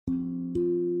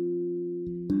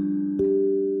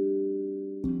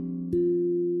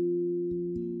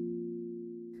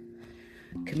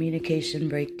Communication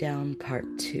Breakdown Part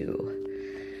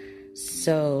 2.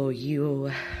 So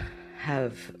you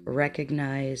have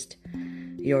recognized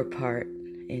your part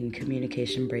in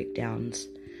communication breakdowns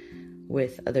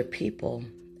with other people,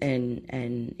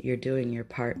 and you're doing your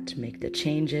part to make the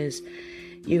changes.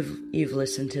 You've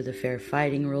listened to the Fair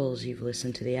Fighting Rules, you've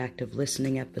listened to the Active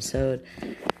Listening episode,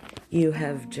 you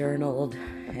have journaled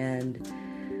and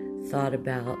thought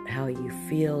about how you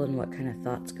feel and what kind of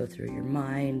thoughts go through your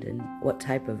mind and what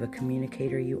type of a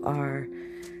communicator you are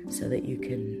so that you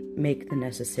can make the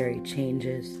necessary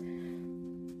changes.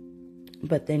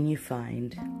 But then you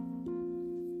find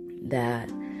that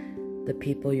the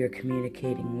people you're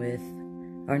communicating with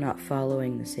are not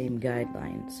following the same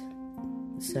guidelines.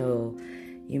 So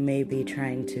you may be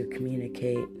trying to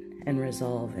communicate and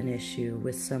resolve an issue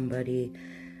with somebody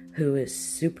who is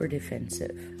super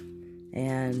defensive,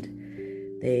 and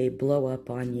they blow up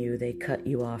on you, they cut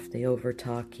you off, they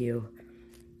overtalk you,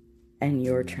 and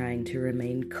you're trying to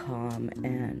remain calm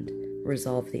and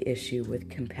resolve the issue with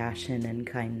compassion and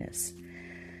kindness.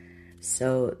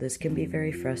 So this can be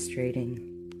very frustrating,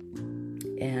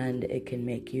 and it can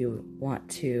make you want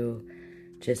to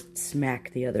just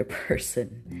smack the other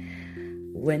person.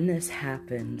 When this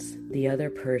happens, the other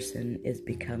person is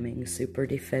becoming super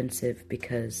defensive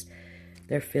because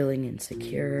they're feeling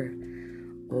insecure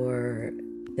or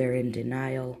they're in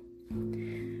denial.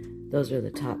 Those are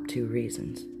the top two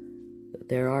reasons.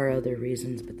 There are other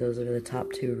reasons, but those are the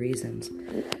top two reasons.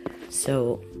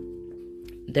 So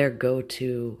their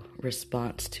go-to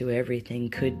response to everything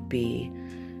could be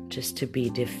just to be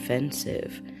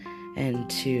defensive and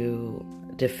to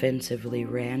defensively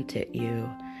rant at you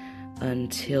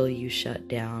until you shut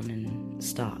down and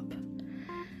stop.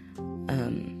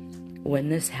 When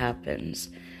this happens,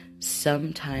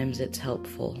 sometimes it's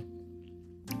helpful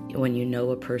when you know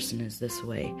a person is this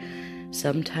way.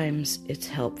 Sometimes it's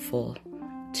helpful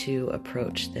to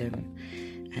approach them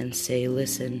and say,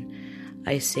 listen,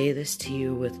 I say this to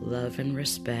you with love and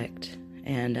respect,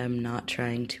 and I'm not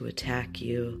trying to attack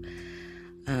you.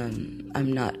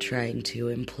 I'm not trying to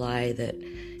imply that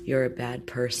you're a bad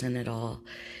person at all.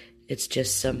 It's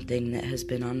just something that has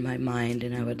been on my mind,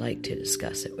 and I would like to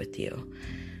discuss it with you.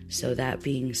 So that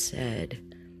being said,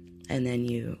 and then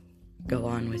you go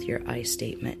on with your I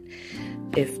statement.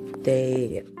 If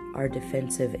they are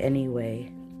defensive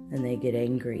anyway and they get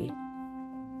angry,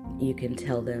 you can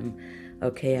tell them,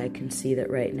 okay, I can see that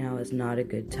right now is not a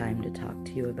good time to talk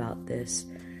to you about this,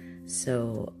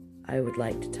 so I would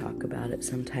like to talk about it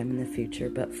sometime in the future,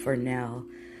 but for now,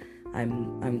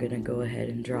 I'm going to go ahead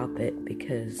and drop it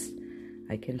because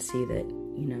I can see that,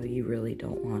 you really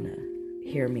don't want to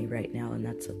hear me right now, and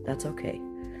that's okay.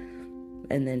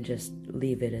 And then just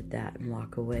leave it at that and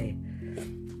walk away.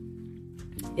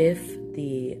 If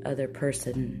the other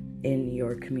person in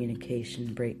your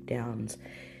communication breakdowns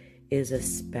is a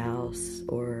spouse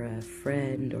or a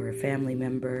friend or a family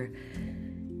member,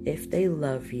 if they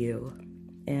love you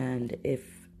and if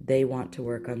they want to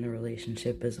work on the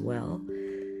relationship as well,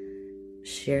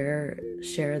 share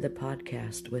the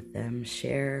podcast with them.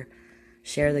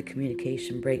 Share the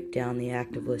communication breakdown, the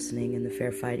active listening, and the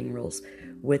fair fighting rules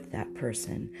with that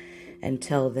person, and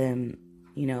tell them,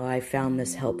 I found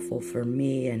this helpful for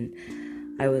me, and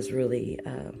I was really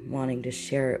wanting to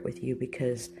share it with you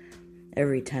because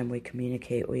every time we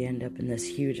communicate, we end up in this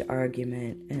huge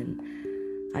argument, and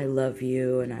I love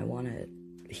you, and I want to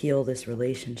heal this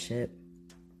relationship.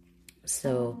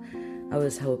 So I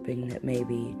was hoping that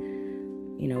maybe,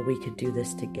 we could do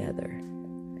this together.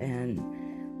 And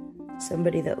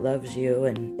somebody that loves you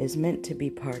and is meant to be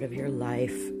part of your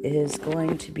life is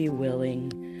going to be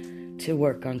willing to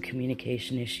work on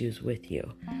communication issues with you.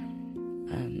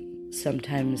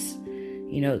 Sometimes,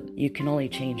 you can only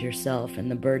change yourself, and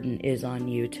the burden is on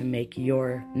you to make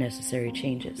your necessary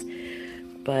changes.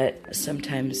 But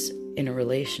sometimes in a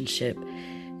relationship,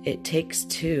 it takes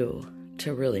two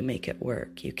to really make it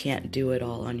work. You can't do it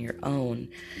all on your own.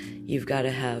 You've got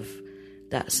to have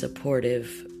that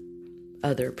supportive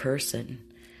other person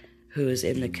who's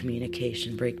in the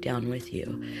communication breakdown with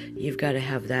you. You've got to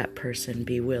have that person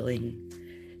be willing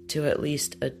to at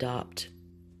least adopt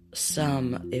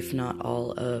some, if not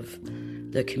all, of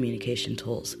the communication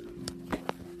tools.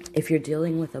 If you're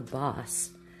dealing with a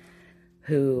boss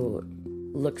who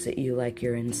looks at you like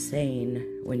you're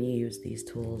insane when you use these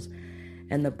tools,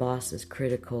 and the boss is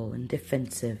critical and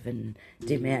defensive and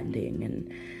demanding,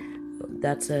 and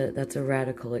that's a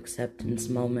radical acceptance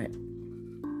moment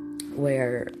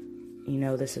where,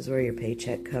 this is where your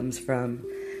paycheck comes from.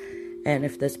 And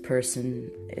if this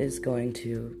person is going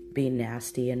to be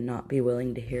nasty and not be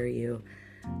willing to hear you,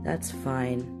 that's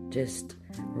fine. Just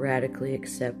radically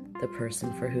accept the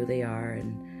person for who they are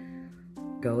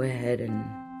and go ahead and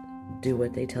do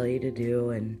what they tell you to do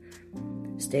and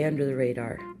stay under the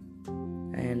radar.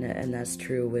 And that's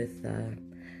true with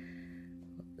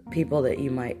people that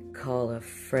you might call a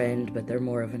friend, but they're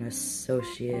more of an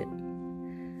associate,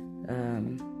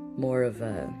 more of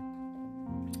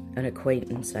an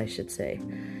acquaintance, I should say.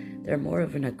 They're more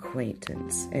of an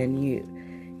acquaintance, and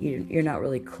you're not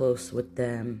really close with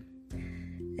them,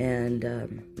 and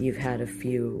you've had a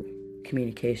few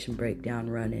communication breakdown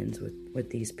run-ins with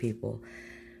these people.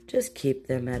 Just keep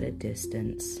them at a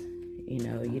distance.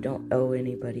 You don't owe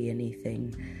anybody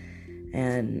anything,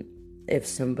 and if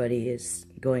somebody is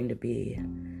going to be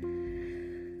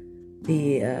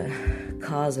the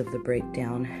cause of the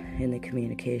breakdown in the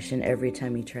communication, every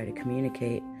time you try to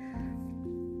communicate,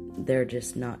 they're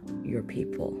just not your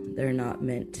people. They're not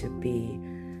meant to be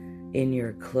in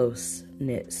your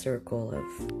close-knit circle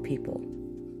of people.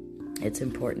 It's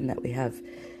important that we have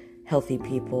healthy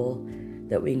people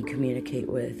that we can communicate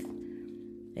with,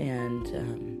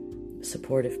 and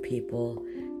supportive people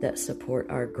that support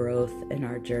our growth and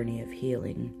our journey of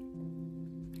healing.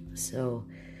 So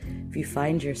if you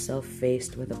find yourself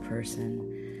faced with a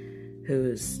person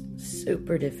who's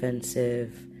super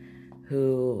defensive,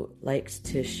 who likes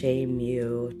to shame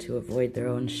you to avoid their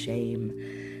own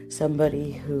shame,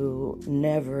 somebody who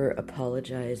never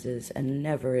apologizes and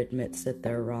never admits that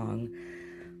they're wrong,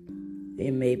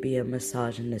 it may be a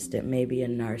misogynist, it may be a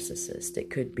narcissist, it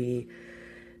could be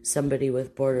somebody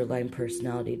with borderline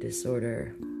personality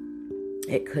disorder,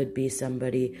 it could be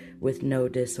somebody with no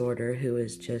disorder who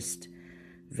is just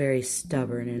very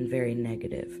stubborn and very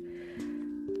negative.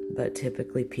 But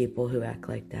typically people who act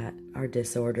like that are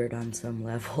disordered on some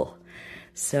level.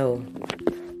 So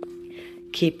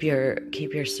keep your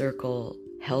circle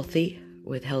healthy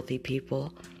with healthy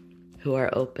people who are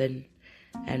open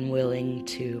and willing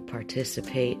to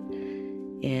participate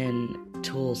in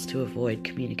tools to avoid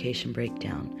communication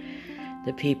breakdown.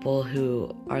 The people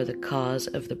who are the cause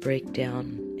of the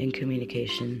breakdown in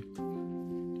communication,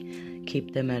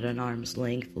 keep them at an arm's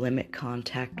length, limit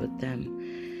contact with them.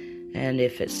 And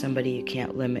if it's somebody you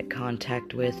can't limit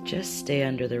contact with, just stay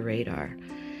under the radar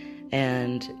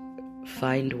and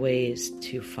find ways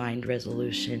to find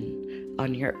resolution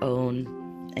on your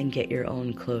own and get your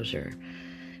own closure.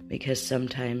 Because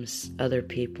sometimes other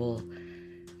people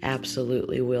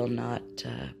absolutely will not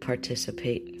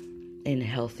participate in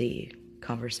healthy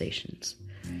conversations.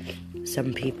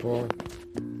 Some people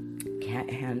can't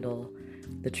handle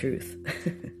the truth.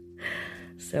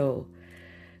 So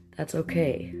that's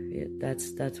okay.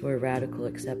 That's where radical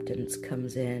acceptance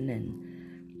comes in,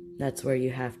 and that's where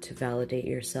you have to validate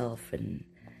yourself and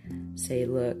say,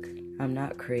 look, I'm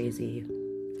not crazy.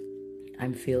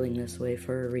 I'm feeling this way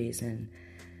for a reason,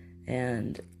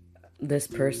 and this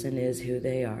person is who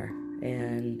they are,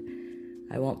 and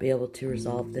I won't be able to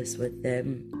resolve this with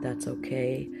them. That's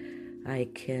okay. I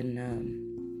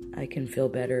can feel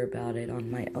better about it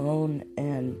on my own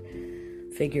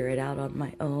and figure it out on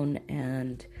my own,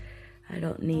 and I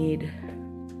don't need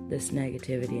this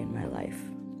negativity in my life.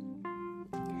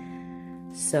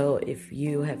 So if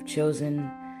you have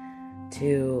chosen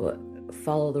to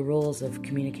follow the rules of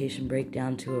communication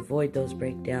breakdown to avoid those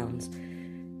breakdowns,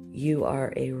 you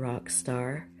are a rock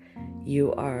star.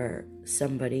 You are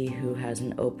somebody who has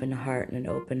an open heart and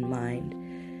an open mind.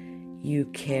 You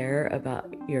care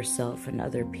about yourself and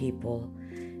other people,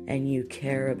 and you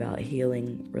care about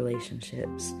healing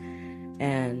relationships,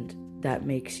 and that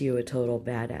makes you a total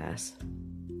badass.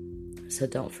 So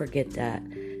don't forget that.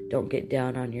 Don't get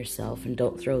down on yourself, and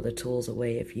don't throw the tools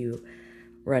away if you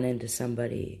run into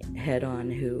somebody head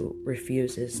on who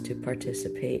refuses to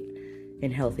participate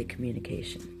in healthy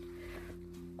communication.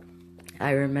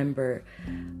 I remember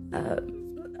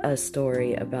a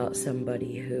story about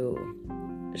somebody who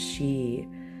she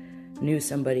knew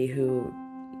somebody who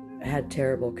had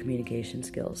terrible communication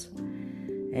skills,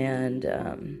 and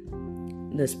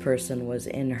this person was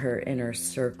in her inner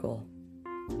circle,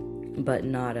 but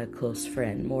not a close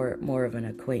friend, more of an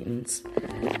acquaintance,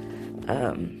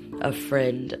 a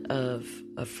friend of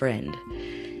a friend.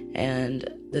 And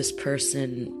this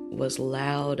person was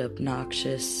loud,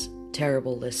 obnoxious,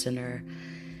 terrible listener,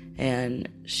 and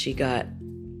she got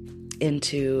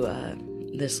into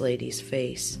this lady's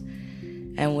face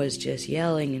and was just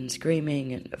yelling and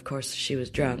screaming, and of course she was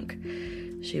drunk.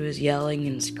 She was yelling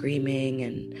and screaming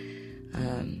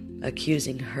and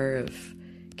accusing her of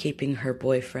keeping her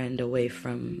boyfriend away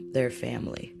from their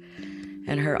family,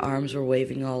 and her arms were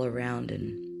waving all around,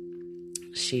 and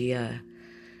she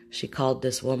She called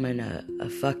this woman a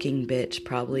fucking bitch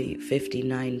probably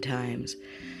 59 times.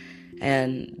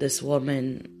 And this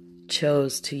woman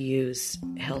chose to use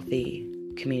healthy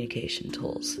communication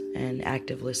tools and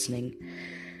active listening.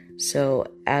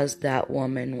 So as that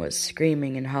woman was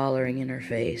screaming and hollering in her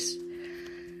face,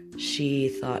 she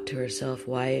thought to herself,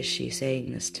 why is she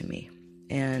saying this to me?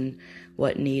 And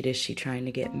what need is she trying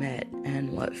to get met?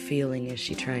 And what feeling is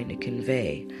she trying to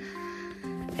convey?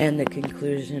 And the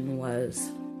conclusion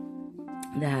was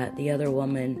that the other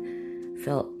woman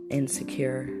felt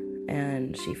insecure,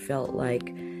 and she felt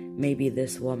like maybe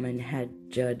this woman had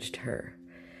judged her.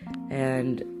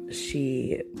 And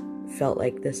she felt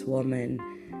like this woman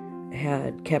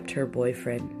had kept her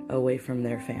boyfriend away from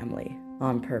their family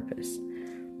on purpose.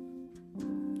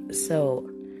 So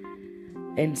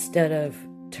instead of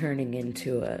turning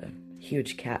into a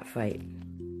huge cat fight,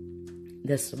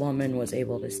 this woman was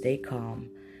able to stay calm,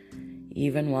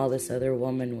 even while this other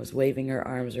woman was waving her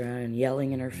arms around and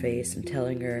yelling in her face and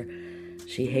telling her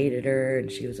she hated her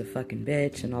and she was a fucking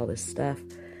bitch and all this stuff.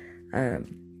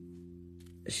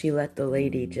 She let the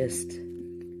lady just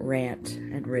rant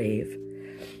and rave.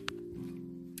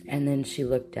 And then she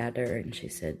looked at her and she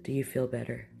said, do you feel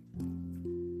better?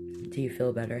 Do you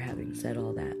feel better having said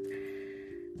all that?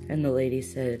 And the lady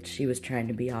said she was trying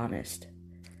to be honest.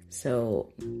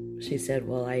 So she said,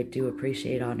 well, I do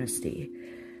appreciate honesty.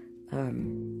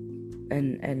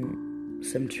 And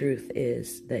some truth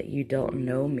is that you don't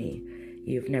know me.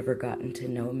 You've never gotten to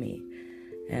know me.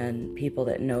 And people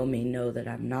that know me know that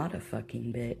I'm not a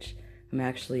fucking bitch. I'm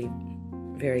actually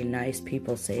very nice.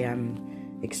 People say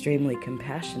I'm extremely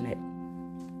compassionate.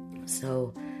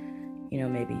 So,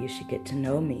 maybe you should get to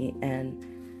know me. And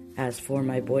as for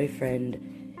my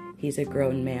boyfriend, he's a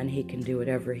grown man. He can do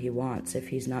whatever he wants. If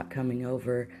he's not coming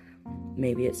over,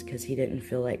 maybe it's because he didn't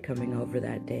feel like coming over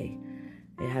that day.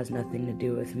 It has nothing to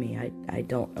do with me. I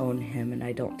don't own him, and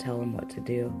I don't tell him what to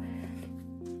do.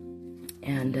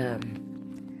 And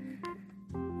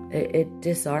it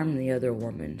disarmed the other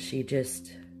woman. She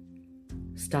just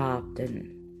stopped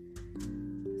and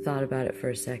thought about it for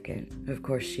a second. Of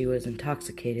course, she was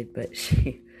intoxicated, but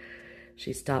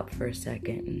she stopped for a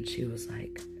second, and she was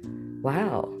like,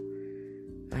 wow,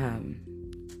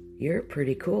 you're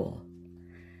pretty cool.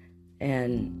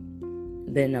 And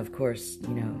then, of course,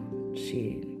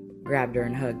 she grabbed her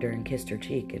and hugged her and kissed her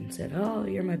cheek and said, oh,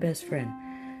 you're my best friend.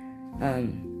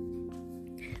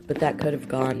 But that could have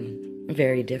gone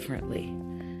very differently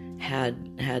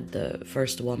had the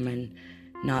first woman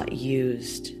not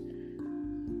used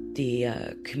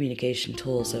the communication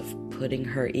tools of putting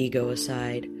her ego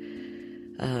aside,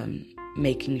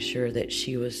 making sure that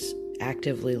she was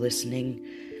actively listening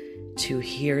to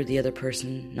hear the other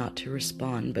person, not to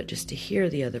respond, but just to hear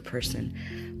the other person,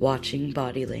 watching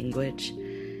body language.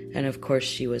 And of course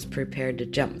she was prepared to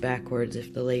jump backwards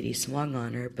if the lady swung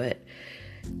on her, but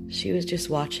she was just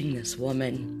watching this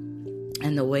woman,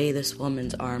 and the way this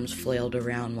woman's arms flailed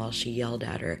around while she yelled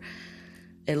at her,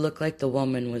 it looked like the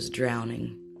woman was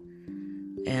drowning.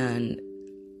 And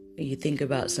you think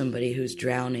about somebody who's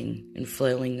drowning and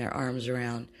flailing their arms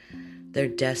around. They're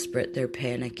desperate, they're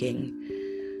panicking,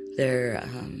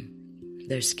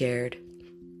 they're scared.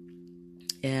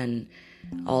 And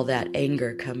all that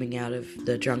anger coming out of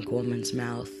the drunk woman's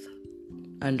mouth,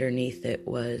 underneath it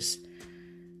was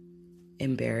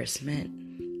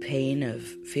embarrassment, pain of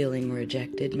feeling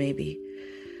rejected maybe,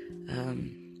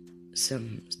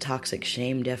 some toxic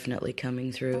shame definitely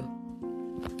coming through.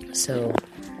 So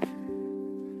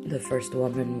the first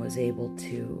woman was able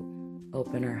to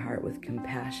open her heart with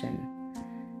compassion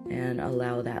and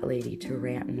allow that lady to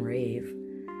rant and rave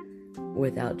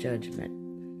without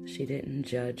judgment. She didn't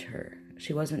judge her.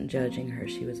 She wasn't judging her.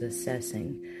 She was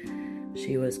assessing.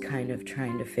 She was kind of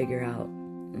trying to figure out,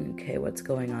 okay, what's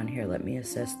going on here? Let me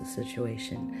assess the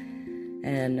situation.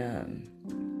 And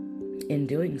in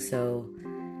doing so,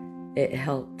 it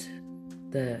helped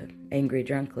the angry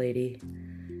drunk lady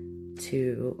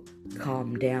to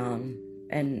calm down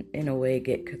and in a way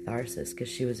get catharsis, because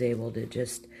she was able to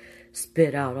just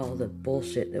spit out all the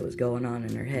bullshit that was going on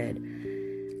in her head.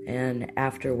 And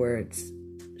afterwards,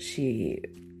 she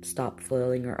stopped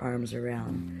flailing her arms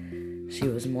around. She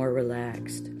was more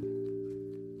relaxed,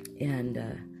 and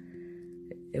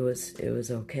it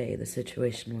was okay. The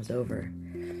situation was over.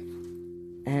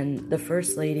 And the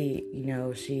first lady,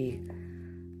 she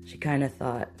kind of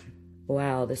thought,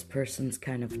 wow, this person's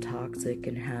kind of toxic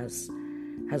and has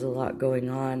a lot going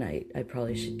on. I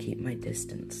probably should keep my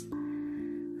distance.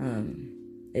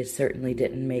 It certainly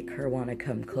didn't make her want to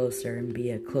come closer and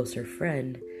be a closer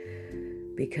friend,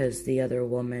 because the other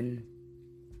woman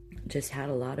just had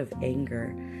a lot of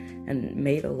anger and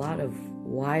made a lot of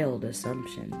wild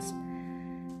assumptions,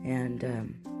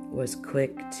 and was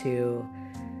quick to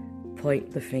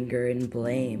point the finger and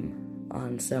blame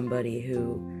on somebody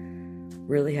who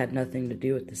really had nothing to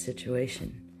do with the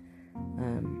situation.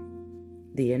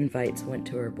 The invites went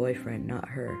to her boyfriend, not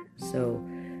her, so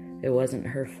it wasn't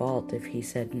her fault if he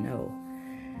said no.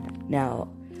 Now,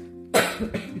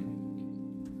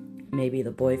 maybe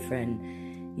the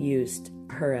boyfriend used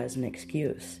her as an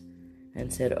excuse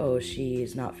and said, oh,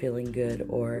 she's not feeling good,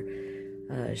 or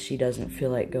she doesn't feel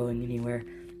like going anywhere.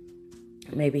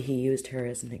 Maybe he used her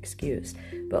as an excuse,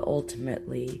 but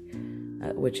ultimately,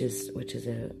 which is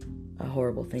a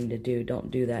horrible thing to do.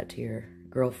 Don't do that to your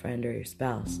girlfriend or your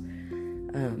spouse.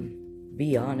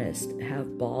 Be honest,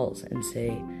 have balls, and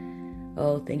say,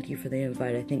 oh, thank you for the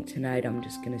invite. I think tonight I'm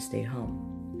just going to stay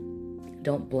home.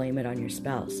 Don't blame it on your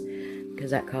spouse,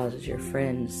 because that causes your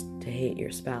friends to hate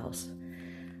your spouse.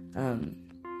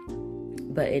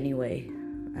 But anyway,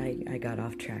 I got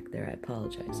off track there. I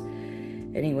apologize.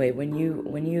 Anyway, when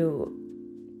you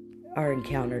are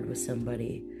encountered with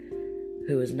somebody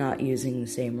who is not using the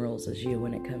same rules as you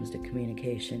when it comes to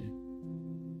communication,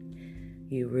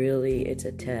 it's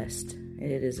a test.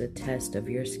 It is a test of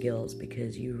your skills,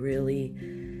 because you really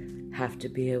have to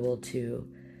be able to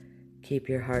keep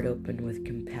your heart open with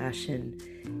compassion,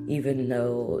 even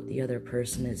though the other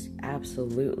person is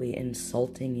absolutely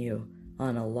insulting you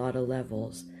on a lot of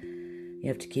levels. You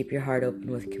have to keep your heart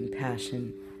open with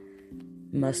compassion,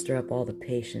 muster up all the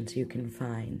patience you can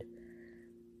find,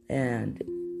 and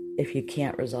if you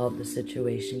can't resolve the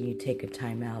situation, you take a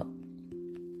time out.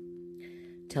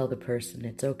 Tell the person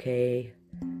it's okay.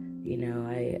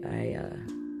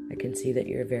 I can see that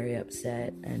you're very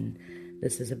upset, and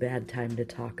this is a bad time to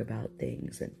talk about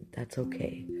things, and that's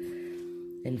okay.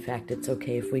 In fact, it's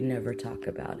okay if we never talk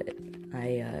about it.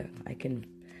 I can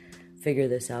figure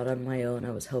this out on my own.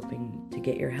 I was hoping to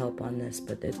get your help on this,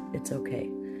 but it's okay.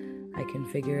 I can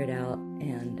figure it out,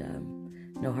 and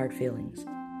no hard feelings.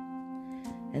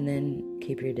 And then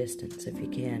keep your distance if you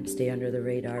can. Stay under the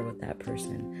radar with that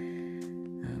person.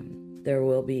 There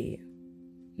will be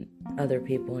other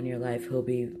people in your life who will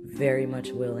be very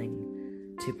much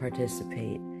willing to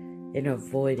participate in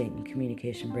avoiding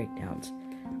communication breakdowns.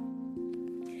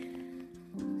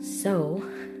 So,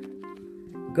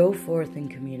 go forth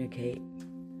and communicate,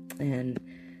 and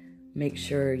make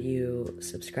sure you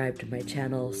subscribe to my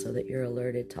channel so that you're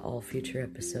alerted to all future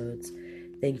episodes.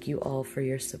 Thank you all for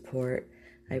your support.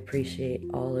 I appreciate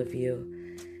all of you,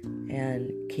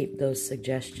 and keep those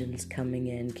suggestions coming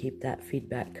in. Keep that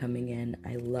feedback coming in.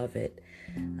 I love it.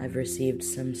 I've received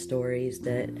some stories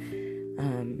that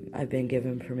I've been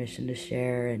given permission to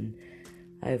share, and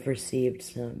I've received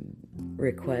some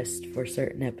requests for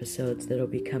certain episodes that'll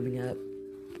be coming up,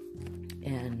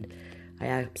 and I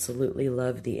absolutely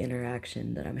love the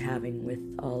interaction that I'm having with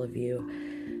all of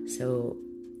you. So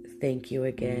thank you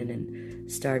again,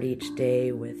 and start each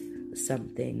day with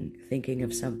something, thinking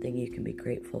of something you can be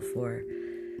grateful for,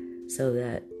 so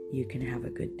that you can have a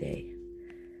good day.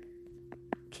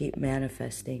 Keep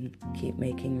manifesting, keep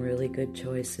making really good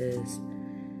choices,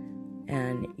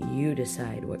 and you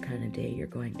decide what kind of day you're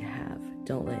going to have.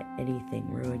 Don't let anything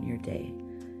ruin your day.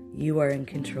 You are in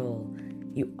control.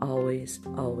 You always,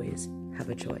 always have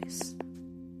a choice.